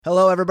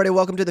Hello, everybody.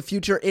 Welcome to the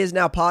Future Is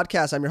Now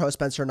podcast. I'm your host,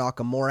 Spencer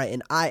Nakamura,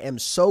 and I am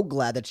so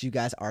glad that you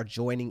guys are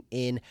joining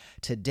in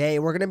today.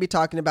 We're going to be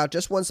talking about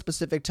just one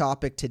specific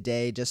topic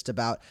today, just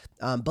about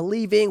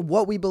believing,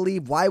 what we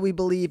believe, why we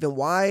believe, and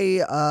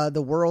why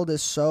the world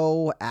is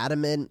so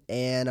adamant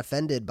and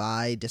offended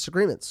by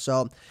disagreements.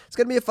 So it's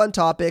going to be a fun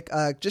topic,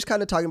 just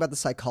kind of talking about the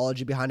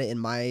psychology behind it, in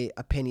my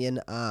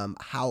opinion,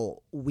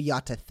 how we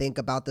ought to think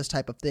about this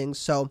type of thing.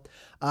 So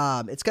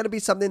it's going to be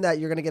something that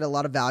you're going to get a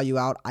lot of value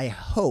out, I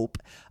hope.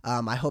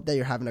 I hope that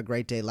you're having a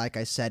great day. Like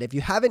I said, if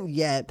you haven't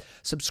yet,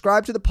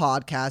 subscribe to the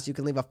podcast. You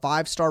can leave a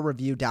 5-star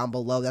review down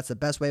below. That's the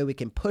best way we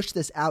can push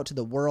this out to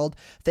the world.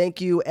 Thank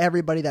you,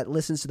 everybody that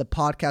listens to the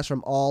podcast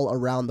from all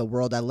around the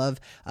world. I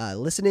love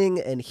listening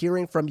and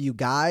hearing from you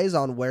guys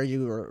on where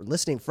you are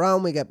listening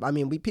from.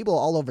 We people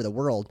all over the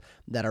world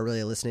that are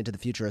really listening to The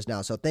Future Is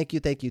Now. So thank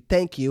you.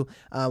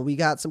 We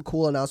got some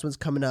cool announcements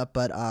coming up,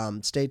 but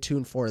stay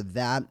tuned for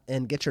that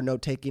and get your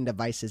note-taking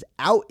devices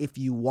out if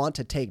you want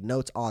to take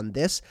notes on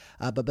this.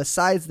 But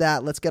besides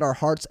that, let's get our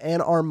hearts and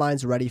our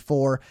minds ready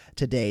for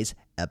today's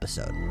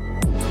episode.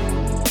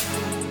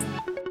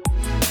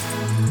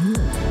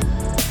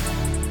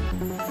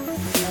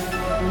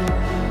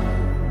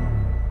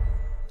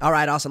 All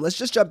right, awesome. Let's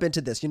just jump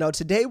into this.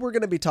 Today we're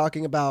going to be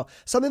talking about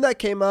something that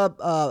came up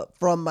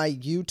from my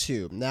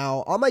YouTube.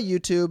 Now, on my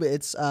YouTube,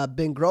 it's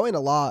been growing a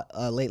lot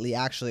lately,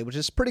 actually, which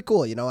is pretty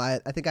cool. I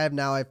think I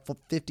have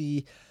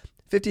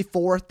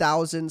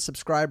 54,000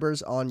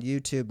 subscribers on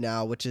YouTube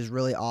now, which is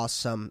really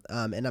awesome.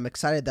 And I'm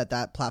excited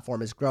that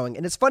platform is growing.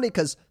 And it's funny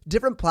because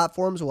different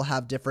platforms will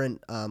have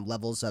different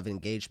levels of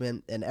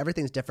engagement, and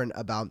everything's different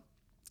about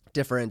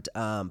different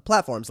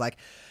platforms. Like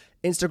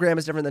Instagram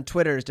is different than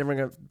Twitter, is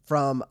different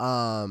from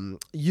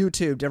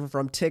YouTube, different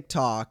from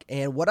TikTok.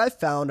 And what I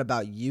found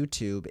about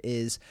YouTube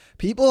is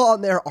people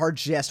on there are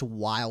just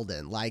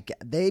wildin'. Like,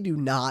 they do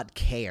not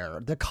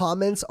care. The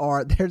comments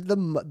they're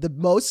the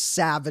most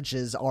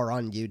savages are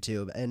on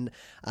YouTube. And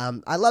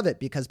I love it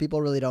because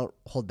people really don't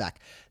hold back.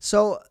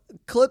 So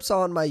clips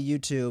on my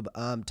YouTube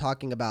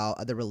talking about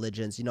other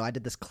religions. I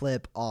did this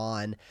clip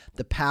on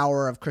the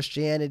power of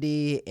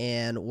Christianity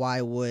and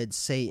why would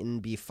Satan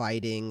be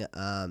fighting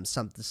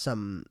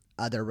some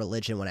other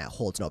religion when it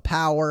holds no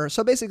power.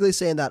 So basically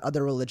saying that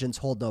other religions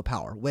hold no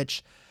power,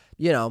 which,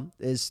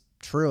 is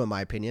true in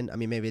my opinion. I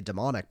mean, maybe a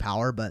demonic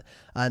power, but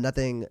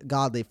nothing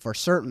godly for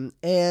certain.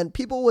 And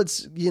people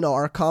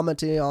are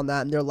commenting on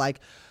that, and they're like,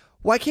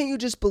 why can't you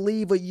just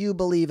believe what you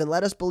believe and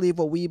let us believe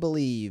what we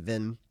believe?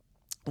 And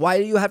why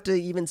do you have to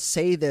even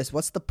say this?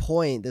 What's the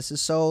point? This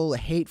is so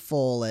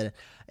hateful.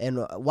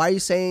 And why are you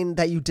saying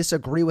that you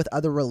disagree with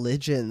other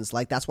religions?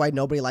 Like, that's why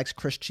nobody likes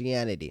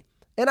Christianity.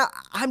 And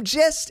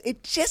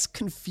it just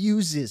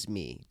confuses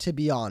me, to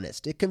be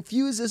honest. It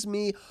confuses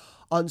me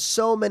on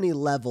so many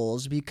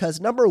levels because,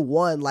 number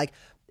one, like,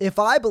 if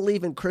I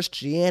believe in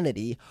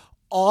Christianity,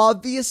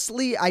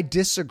 obviously I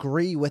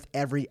disagree with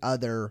every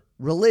other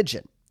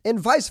religion. And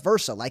vice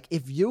versa. Like,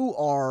 if you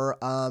are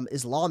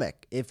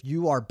Islamic, if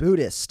you are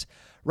Buddhist,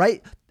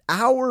 right?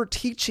 Our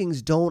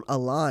teachings don't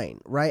align,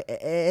 right?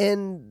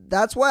 And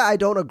that's why I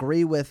don't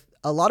agree with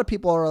a lot of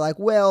people are like,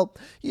 well,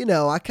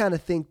 I kind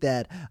of think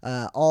that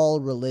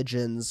all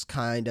religions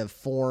kind of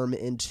form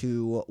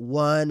into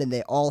one and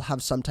they all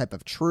have some type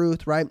of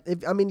truth, right?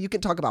 You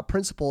can talk about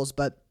principles,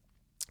 but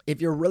if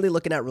you're really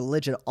looking at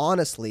religion,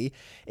 honestly,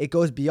 it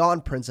goes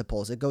beyond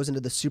principles. It goes into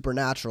the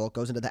supernatural. It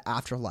goes into the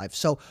afterlife.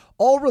 So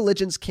all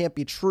religions can't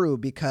be true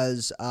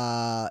because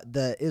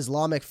the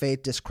Islamic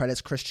faith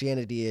discredits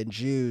Christianity and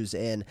Jews,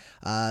 and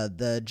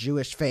the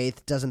Jewish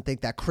faith doesn't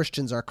think that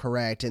Christians are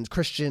correct, and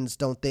Christians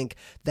don't think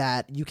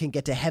that you can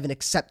get to heaven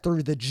except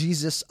through the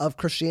Jesus of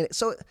Christianity.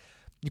 So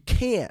you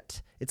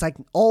can't. It's like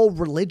all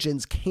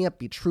religions can't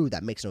be true.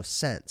 That makes no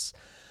sense.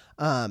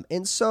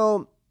 And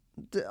so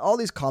all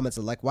these comments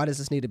are like, why does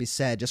this need to be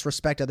said? Just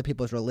respect other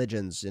people's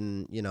religions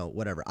and,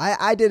 whatever.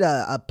 I did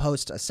a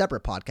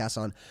separate podcast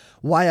on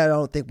why I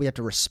don't think we have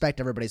to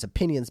respect everybody's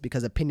opinions,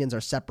 because opinions are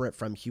separate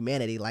from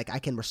humanity. Like, I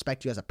can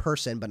respect you as a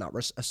person, but not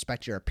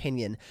respect your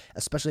opinion,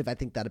 especially if I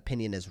think that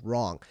opinion is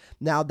wrong.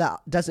 Now,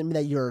 that doesn't mean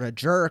that you're a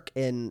jerk.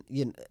 And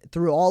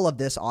through all of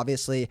this,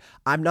 obviously,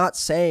 I'm not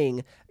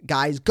saying,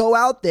 guys, go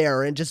out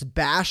there and just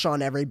bash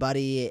on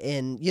everybody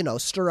and,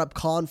 stir up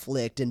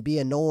conflict and be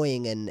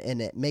annoying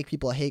and make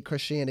people hate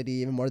Christianity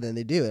even more than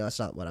they do. That's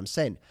not what I'm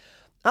saying.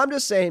 I'm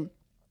just saying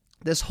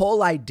this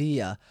whole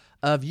idea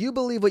of you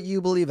believe what you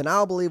believe and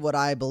I'll believe what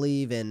I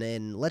believe,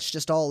 and let's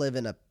just all live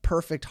in a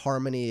perfect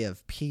harmony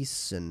of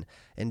peace and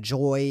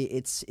joy.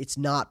 It's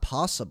not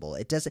possible.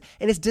 It doesn't,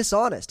 and it's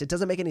dishonest. It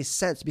doesn't make any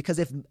sense, because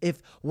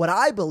if what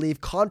I believe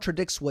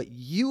contradicts what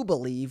you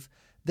believe,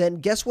 then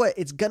guess what?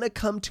 It's going to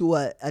come to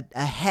a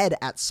head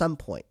at some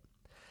point.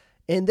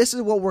 And this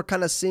is what we're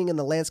kind of seeing in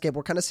the landscape.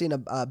 We're kind of seeing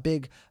a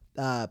big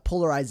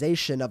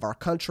polarization of our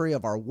country,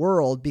 of our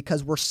world,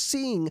 because we're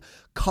seeing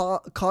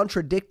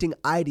contradicting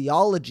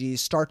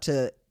ideologies start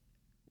to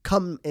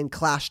come and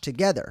clash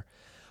together.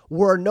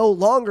 where no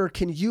longer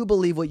can you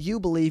believe what you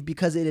believe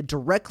because it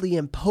directly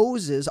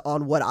imposes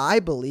on what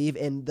I believe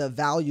and the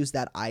values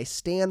that I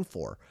stand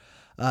for.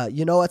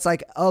 It's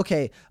like,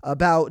 okay,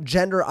 about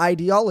gender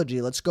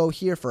ideology, let's go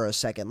here for a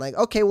second. Like,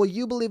 okay, well,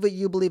 you believe what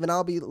you believe and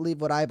I'll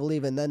believe what I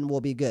believe and then we'll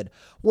be good.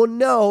 Well,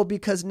 no,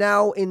 because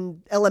now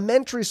in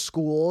elementary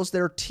schools,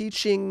 they're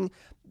teaching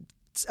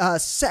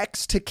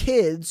sex to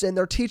kids and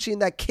they're teaching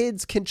that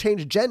kids can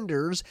change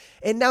genders.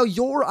 And now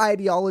your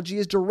ideology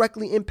is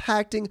directly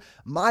impacting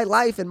my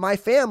life and my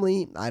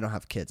family. I don't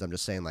have kids. I'm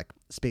just saying, like,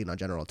 speaking on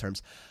general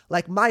terms,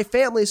 like my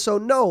family. So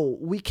no,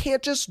 we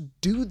can't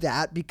just do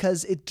that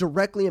because it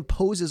directly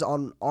imposes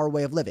on our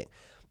way of living.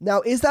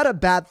 Now, is that a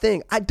bad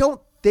thing? I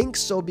don't think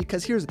so,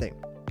 because here's the thing.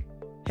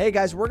 Hey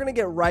guys, we're going to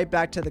get right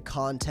back to the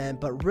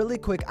content, but really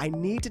quick, I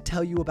need to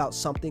tell you about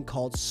something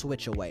called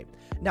Switch Away.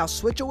 Now,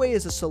 Switch Away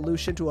is a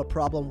solution to a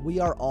problem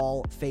we are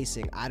all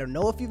facing. I don't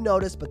know if you've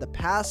noticed, but the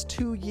past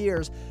 2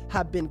 years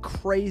have been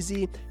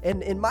crazy.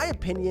 And in my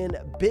opinion,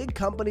 big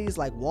companies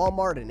like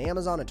Walmart and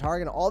Amazon and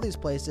Target and all these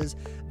places,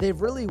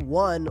 they've really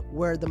won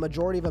where the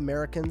majority of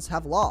Americans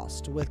have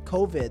lost. With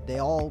COVID, they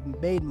all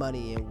made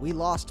money and we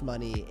lost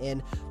money.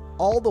 And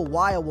all the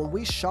while, when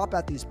we shop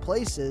at these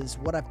places,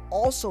 what I've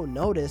also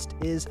noticed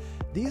is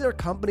these are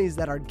companies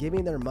that are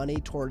giving their money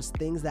towards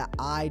things that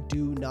I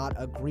do not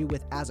agree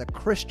with as a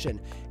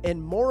Christian.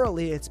 And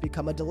morally, it's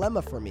become a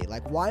dilemma for me.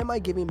 Like, why am I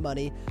giving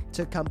money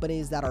to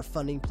companies that are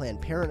funding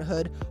Planned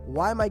Parenthood?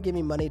 Why am I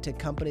giving money to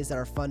companies that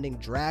are funding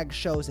drag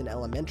shows in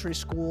elementary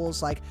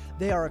schools? Like,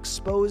 they are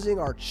exposing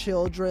our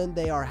children.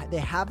 They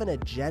have an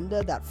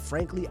agenda that,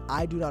 frankly,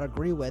 I do not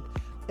agree with.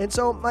 And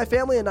so my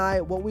family and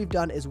I, what we've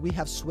done is we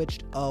have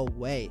switched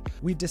away.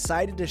 We've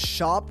decided to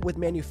shop with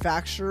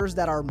manufacturers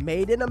that are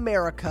made in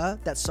America,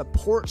 that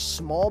support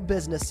small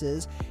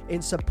businesses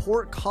and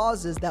support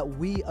causes that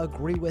we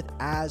agree with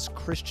as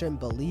Christian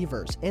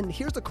believers. And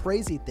here's the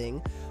crazy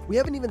thing. We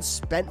haven't even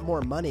spent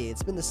more money.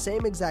 It's been the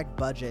same exact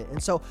budget.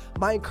 And so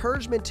my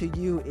encouragement to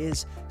you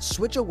is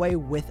switch away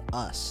with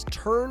us.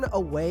 Turn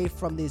away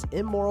from these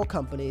immoral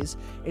companies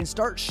and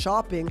start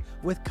shopping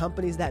with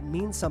companies that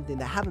mean something,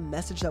 that have a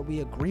message that we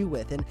agree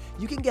with. And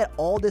you can get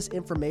all this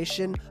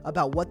information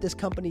about what this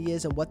company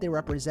is and what they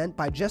represent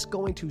by just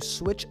going to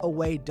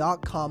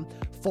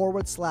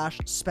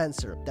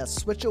switchaway.com/Spencer.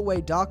 That's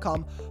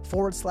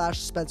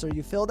switchaway.com/Spencer.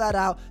 You fill that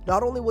out.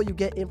 Not only will you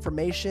get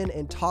information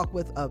and talk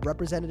with a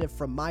representative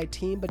from my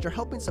team, but you're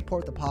helping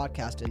support the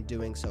podcast in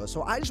doing so.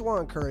 So I just want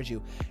to encourage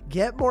you,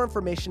 get more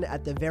information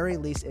at the very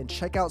least and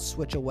check out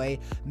Switch Away.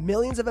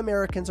 Millions of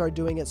Americans are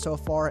doing it so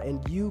far,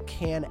 and you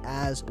can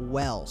as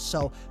well.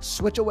 So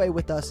switch away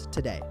with us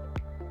today.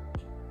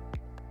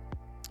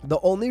 The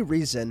only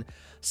reason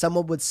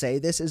someone would say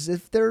this is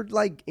if they're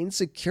like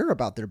insecure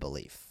about their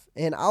belief.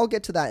 And I'll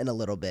get to that in a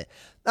little bit.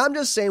 I'm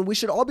just saying we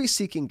should all be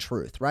seeking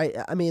truth, right?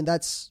 I mean,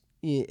 this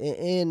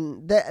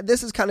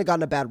has kind of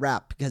gotten a bad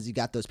rap because you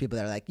got those people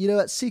that are like, you know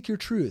what, seek your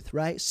truth,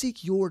 right?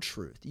 Seek your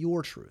truth.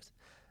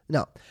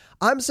 No,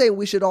 I'm saying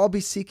we should all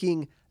be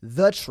seeking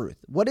the truth.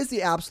 What is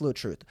the absolute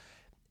truth?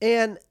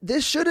 And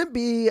this shouldn't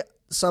be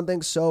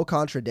something so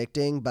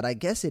contradicting, but I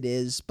guess it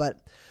is. But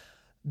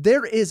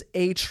there is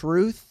a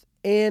truth.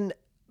 And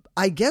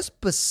I guess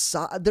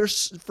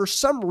there's, for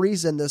some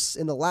reason, this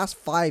in the last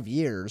 5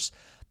 years,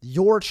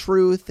 your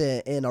truth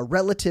and a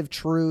relative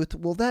truth,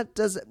 well,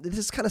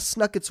 this kind of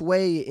snuck its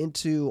way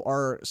into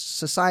our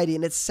society,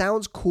 and it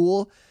sounds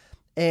cool,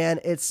 and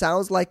it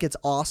sounds like it's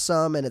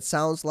awesome, and it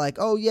sounds like,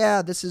 oh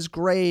yeah, this is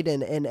great,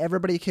 and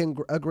everybody can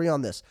agree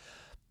on this.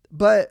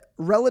 But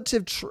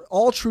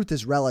all truth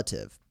is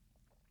relative.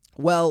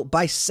 Well,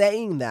 by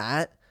saying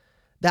that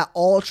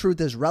all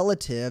truth is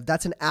relative,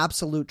 that's an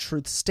absolute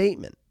truth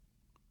statement.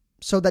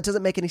 So that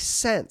doesn't make any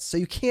sense. So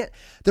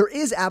there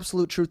is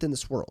absolute truth in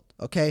this world,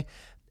 okay?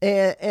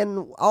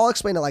 And I'll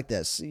explain it like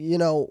this. You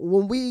know,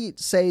 when we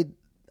say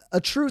a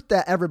truth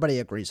that everybody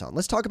agrees on,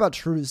 let's talk about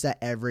truths that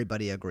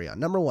everybody agree on.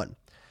 Number one,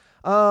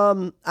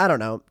 I don't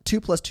know, 2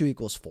 + 2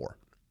 = 4.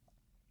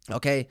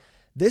 Okay?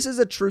 This is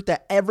a truth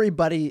that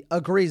everybody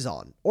agrees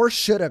on or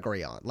should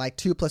agree on. Like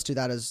 2 + 2,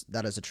 that is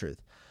a truth.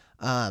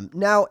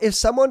 Now, if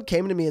someone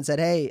came to me and said,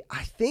 hey,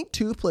 I think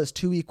 2 +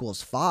 2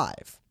 =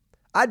 5,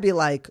 I'd be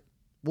like,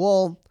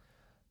 well,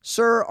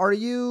 sir, are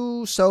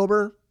you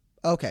sober?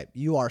 Okay,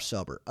 you are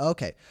sober.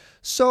 Okay,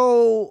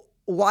 so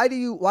why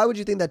would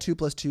you think that 2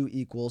 + 2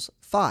 =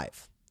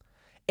 5?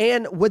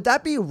 And would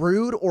that be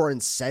rude or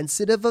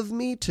insensitive of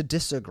me to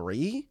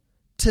disagree?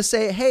 To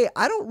say, hey,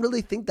 I don't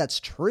really think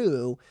that's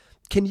true.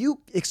 Can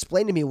you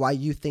explain to me why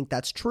you think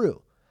that's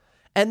true?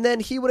 And then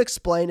he would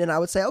explain, and I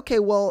would say, okay,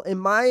 well, in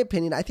my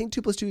opinion, I think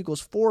 2 + 2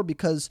 = 4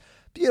 because,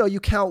 you know, you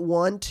count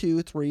 1,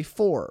 2, 3,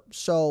 4.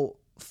 So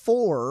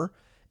 4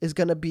 is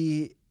going to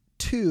be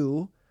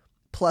 2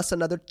 plus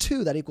another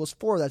 2. That equals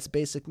 4. That's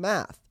basic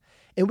math.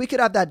 And we could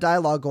have that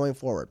dialogue going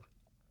forward.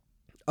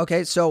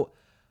 Okay, so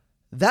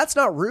that's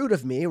not rude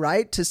of me,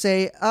 right? To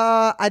say,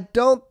 I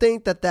don't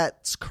think that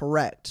that's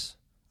correct.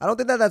 I don't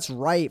think that that's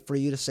right for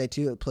you to say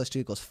 2 plus 2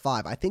 equals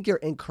 5. I think you're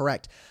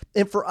incorrect.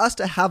 And for us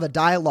to have a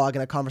dialogue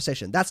and a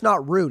conversation, that's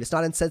not rude. It's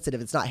not insensitive.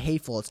 It's not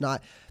hateful. It's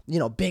not,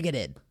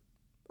 bigoted.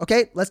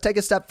 Okay, let's take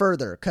a step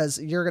further, because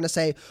you're going to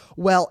say,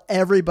 well,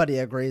 everybody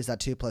agrees that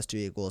 2 plus 2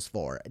 equals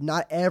 4.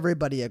 Not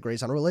everybody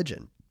agrees on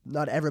religion.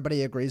 Not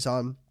everybody agrees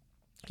on,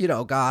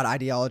 God,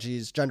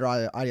 ideologies, gender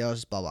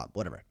ideologies, blah, blah,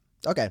 whatever.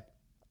 Okay,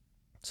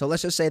 so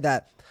let's just say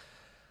that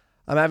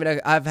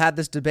I've had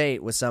this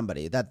debate with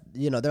somebody that,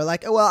 they're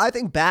like, well, I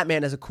think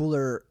Batman is a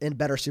cooler and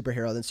better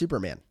superhero than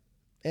Superman.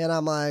 And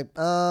I'm like,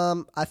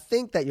 I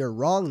think that you're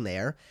wrong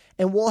there.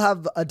 And we'll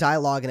have a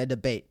dialogue and a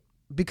debate,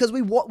 because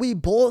we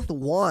both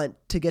want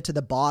to get to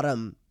the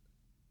bottom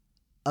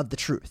of the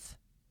truth.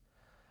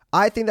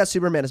 I think that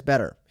Superman is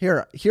better.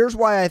 Here's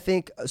why I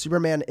think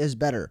Superman is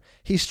better.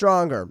 He's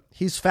stronger.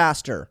 He's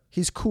faster.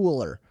 He's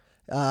cooler.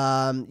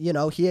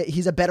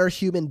 He's a better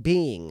human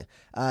being.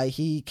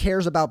 He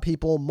cares about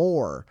people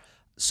more.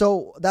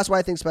 So that's why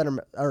I think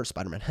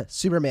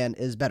Superman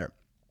is better.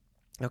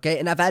 Okay.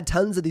 And I've had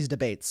tons of these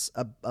debates,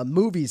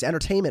 movies,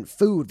 entertainment,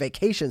 food,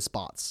 vacation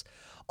spots,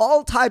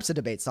 all types of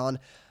debates on,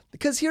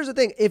 because here's the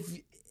thing.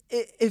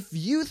 If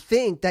you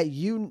think that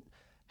you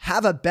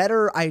have a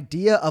better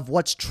idea of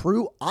what's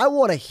true, I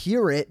want to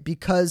hear it,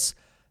 because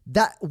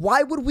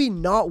why would we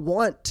not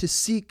want to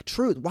seek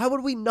truth? Why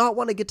would we not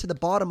want to get to the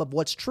bottom of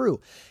what's true?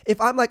 If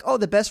I'm like, oh,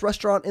 the best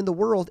restaurant in the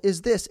world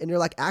is this, and you're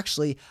like,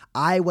 actually,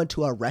 I went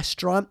to a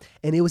restaurant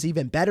and it was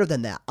even better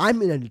than that,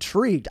 I'm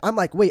intrigued. I'm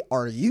like, wait,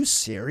 are you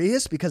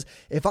serious? Because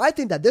if I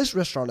think that this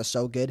restaurant is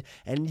so good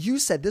and you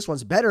said this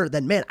one's better,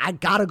 then man, I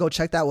gotta go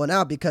check that one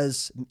out,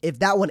 because if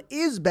that one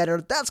is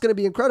better, that's going to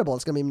be incredible.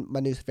 It's going to be my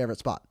new favorite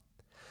spot.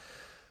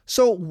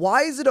 So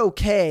why is it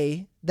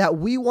okay that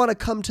we want to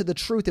come to the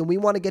truth and we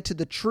want to get to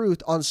the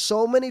truth on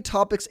so many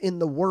topics in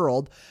the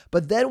world,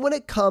 but then when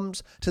it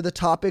comes to the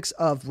topics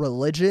of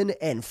religion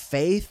and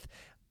faith,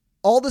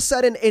 all of a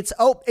sudden it's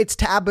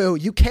taboo.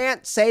 You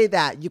can't say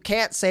that. You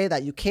can't say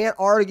that. You can't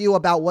argue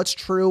about what's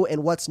true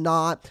and what's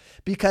not,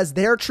 because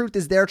their truth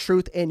is their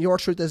truth and your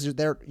truth is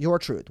your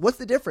truth. What's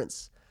the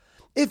difference?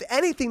 If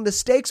anything, the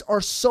stakes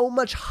are so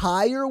much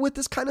higher with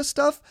this kind of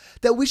stuff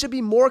that we should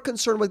be more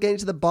concerned with getting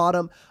to the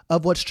bottom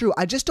of what's true.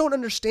 I just don't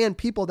understand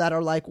people that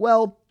are like,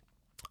 well,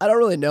 I don't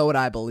really know what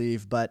I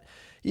believe, but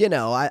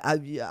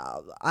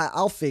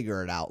I'll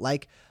figure it out.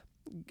 Like,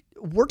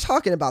 we're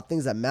talking about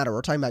things that matter.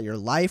 We're talking about your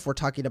life. We're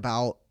talking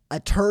about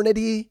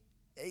eternity.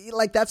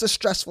 Like, that's a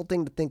stressful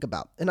thing to think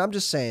about. And I'm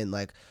just saying,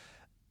 like,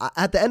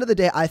 at the end of the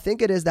day, I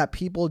think it is that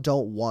people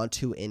don't want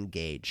to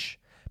engage.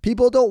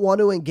 People don't want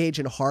to engage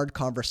in hard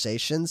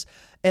conversations.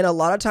 And a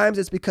lot of times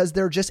it's because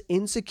they're just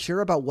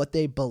insecure about what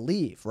they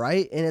believe,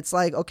 right? And it's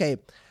like, okay,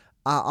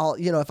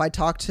 if I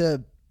talk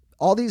to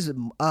all these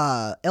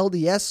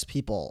LDS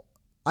people,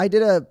 I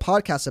did a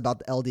podcast about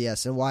the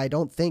LDS and why I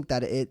don't think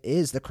that it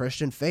is the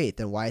Christian faith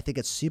and why I think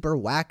it's super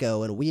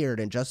wacko and weird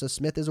and Joseph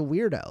Smith is a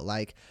weirdo.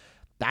 Like,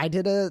 I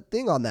did a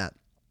thing on that.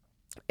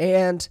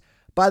 And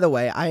by the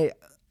way,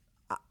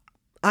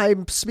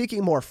 I'm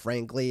speaking more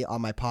frankly on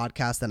my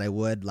podcast than I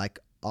would like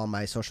on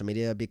my social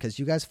media, because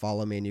you guys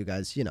follow me and you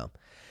guys, you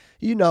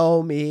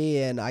know me,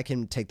 and I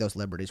can take those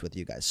liberties with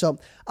you guys. So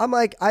I'm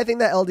like, I think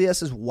that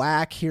LDS is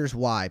whack. Here's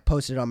why.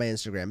 Posted it on my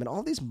Instagram, and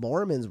all these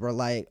Mormons were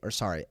like,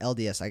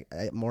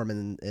 LDS,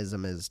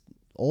 Mormonism is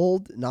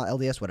old, not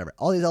LDS, whatever.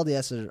 All these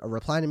LDS are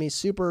replying to me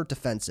super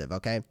defensive.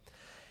 Okay.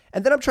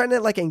 And then I'm trying to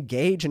like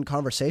engage in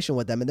conversation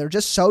with them, and they're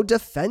just so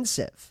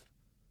defensive.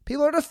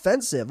 People are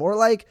defensive, or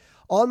like,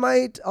 on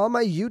my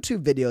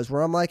YouTube videos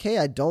where I'm like, hey,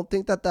 I don't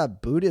think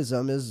that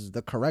Buddhism is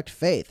the correct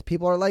faith.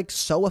 People are like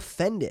so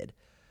offended.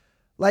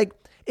 Like,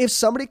 if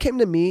somebody came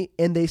to me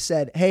and they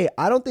said, hey,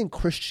 I don't think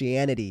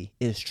Christianity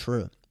is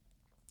true.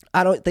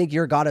 I don't think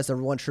your God is the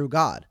one true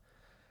God.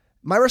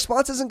 My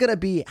response isn't going to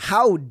be,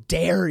 how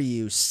dare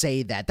you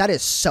say that? That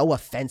is so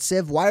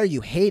offensive. Why are you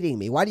hating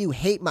me? Why do you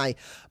hate my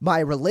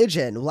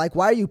religion? Like,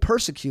 why are you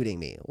persecuting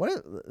me?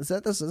 This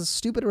is a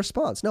stupid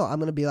response. No, I'm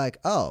going to be like,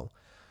 oh,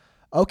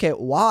 okay,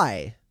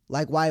 why?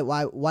 Like,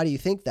 why do you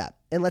think that?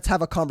 And let's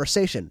have a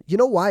conversation. You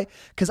know why?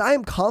 Because I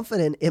am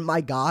confident in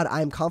my God.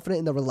 I am confident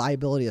in the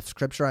reliability of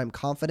Scripture. I'm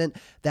confident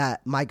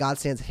that my God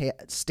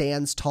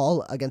stands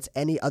tall against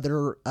any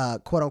other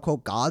quote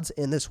unquote gods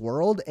in this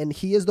world, and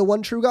He is the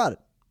one true God.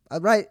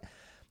 Right?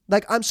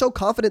 Like, I'm so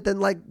confident. Then,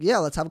 like, yeah,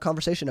 let's have a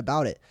conversation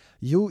about it.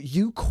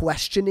 You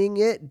questioning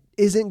it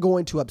isn't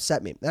going to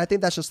upset me, and I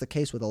think that's just the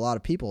case with a lot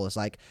of people. Is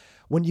like,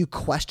 when you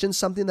question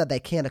something that they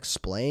can't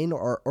explain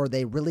or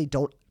they really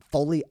don't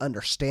fully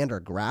understand or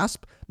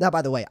grasp. Now,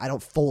 by the way, I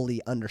don't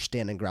fully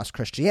understand and grasp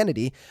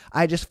Christianity.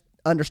 I just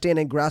understand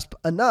and grasp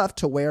enough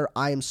to where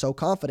I am so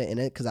confident in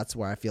it, because that's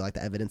where I feel like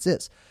the evidence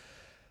is.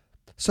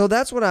 So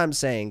that's what I'm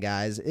saying,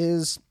 guys,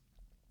 is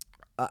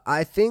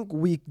I think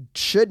we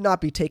should not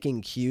be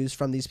taking cues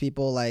from these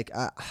people. Like,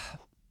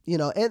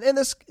 and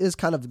this is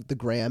kind of the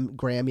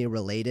Grammy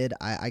related.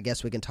 I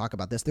guess we can talk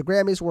about this. The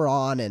Grammys were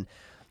on, and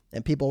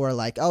people were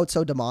like, oh, it's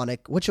so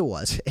demonic, which it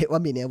was. It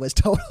was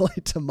totally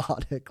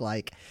demonic.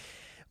 Like,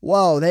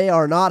 whoa, they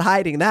are not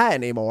hiding that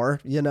anymore.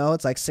 You know,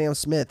 it's like Sam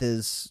Smith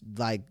is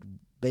like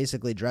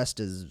basically dressed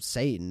as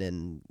Satan,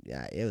 and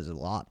yeah, it was a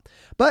lot.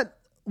 But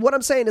what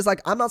I'm saying is,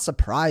 like, I'm not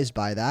surprised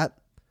by that.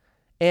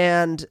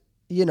 And,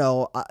 you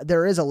know,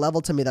 there is a level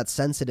to me that's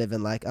sensitive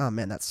and like, oh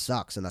man, that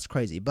sucks and that's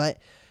crazy. But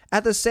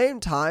at the same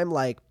time,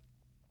 like,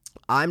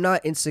 I'm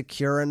not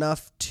insecure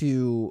enough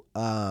to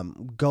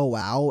go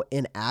out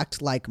and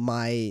act like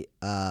my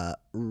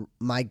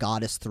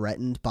God is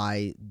threatened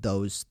by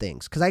those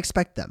things, because I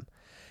expect them.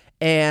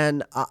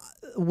 And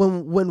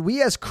when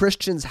we as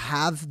Christians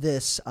have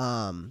this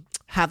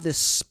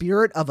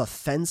spirit of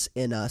offense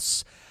in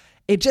us,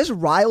 it just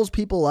riles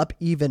people up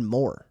even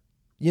more,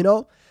 you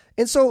know?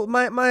 And so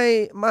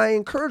my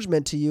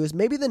encouragement to you is,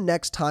 maybe the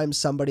next time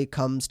somebody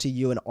comes to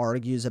you and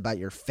argues about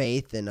your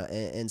faith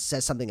and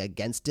says something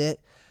against it,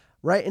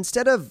 right?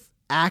 Instead of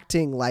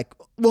acting like,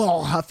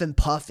 whoa, huff and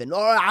puff and,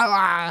 oh,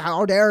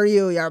 how dare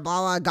you, you're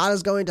blah, blah, God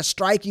is going to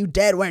strike you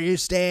dead where you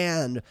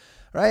stand,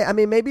 right? I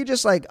mean, maybe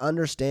just like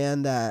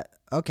understand that,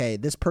 okay,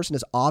 this person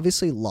is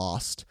obviously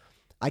lost.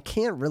 I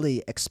can't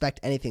really expect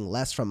anything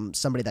less from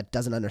somebody that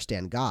doesn't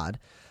understand God.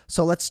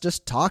 So let's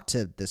just talk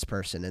to this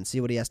person and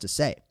see what he has to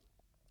say,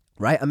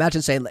 right?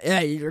 Imagine saying,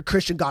 yeah, your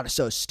Christian God is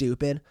so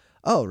stupid.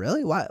 Oh,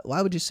 really? Why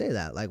would you say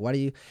that? Like, why do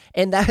you?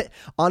 And that,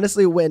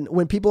 honestly,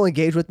 when people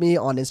engage with me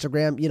on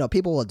Instagram, you know,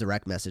 people will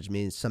direct message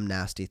me some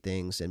nasty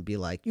things and be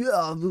like,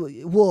 yeah,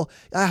 well,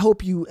 I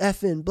hope you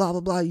effing blah,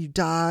 blah, blah, you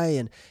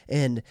die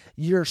and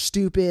you're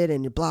stupid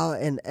and you blah.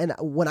 And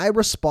when I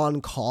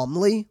respond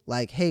calmly,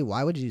 like, hey,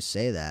 why would you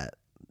say that?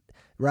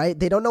 Right?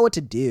 They don't know what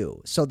to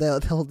do. So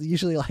they'll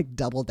usually like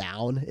double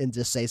down and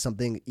just say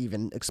something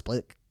even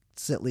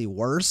explicitly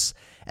worse.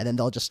 And then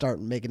they'll just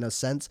start making no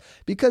sense,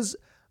 because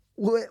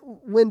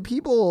when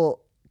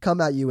people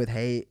come at you with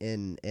hate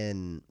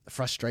and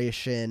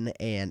frustration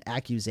and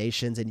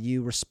accusations, and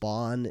you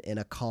respond in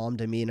a calm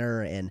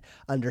demeanor and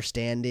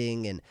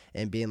understanding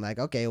and being like,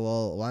 okay,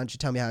 well, why don't you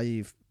tell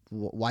me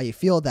why you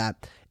feel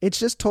that? It's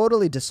just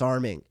totally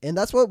disarming. And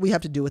that's what we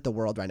have to do with the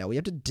world right now. We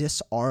have to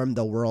disarm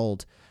the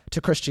world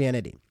to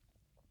Christianity.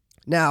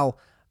 Now,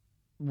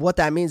 what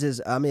that means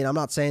is, I mean, I'm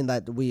not saying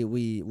that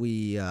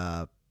we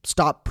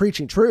stop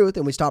preaching truth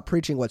and we stop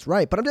preaching what's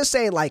right, but I'm just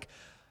saying, like,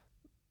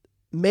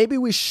 maybe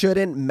we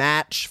shouldn't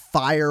match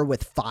fire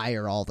with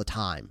fire all the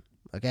time.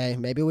 Okay.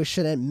 Maybe we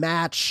shouldn't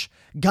match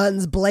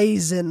guns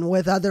blazing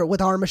with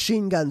our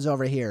machine guns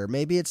over here.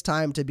 Maybe it's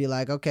time to be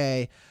like,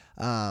 okay,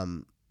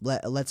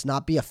 let's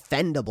not be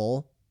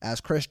offendable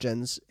as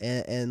Christians.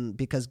 And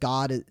because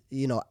God,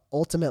 you know,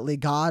 ultimately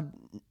God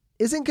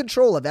is in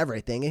control of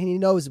everything and he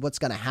knows what's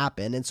going to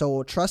happen. And so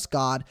we'll trust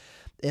God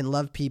and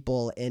love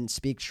people and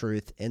speak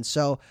truth. And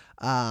so,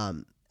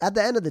 at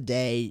the end of the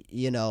day,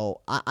 you know,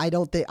 I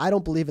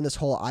don't believe in this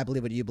whole I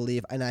believe what you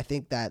believe. And I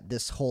think that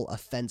this whole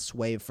offense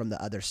wave from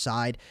the other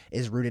side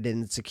is rooted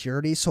in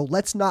insecurity. So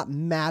let's not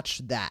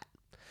match that.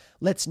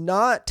 Let's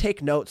not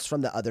take notes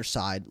from the other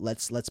side.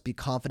 Let's be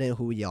confident in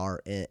who we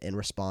are and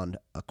respond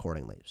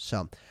accordingly.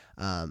 So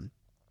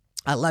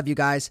I love you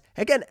guys.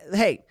 Again,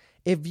 hey,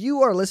 if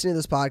you are listening to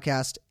this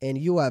podcast and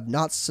you have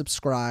not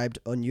subscribed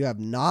and you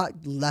have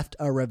not left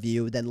a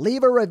review, then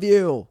leave a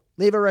review.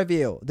 Leave a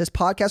review. This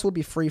podcast will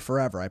be free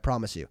forever, I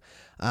promise you.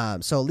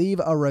 So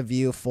leave a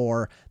review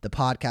for the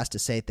podcast to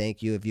say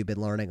thank you if you've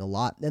been learning a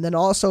lot. And then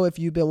also, if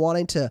you've been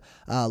wanting to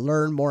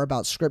learn more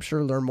about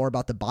Scripture, learn more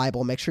about the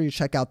Bible, make sure you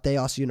check out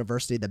Theos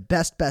University, the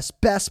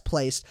best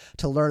place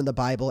to learn the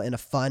Bible in a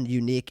fun,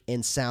 unique,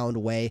 and sound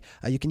way.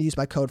 You can use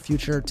my code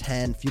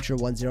FUTURE10,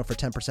 FUTURE10 for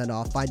 10%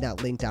 off. Find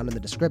that link down in the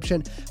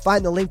description.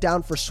 Find the link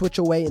down for Switch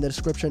Away in the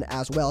description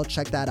as well.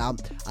 Check that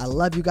out. I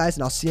love you guys,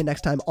 and I'll see you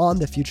next time on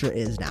The Future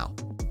Is Now.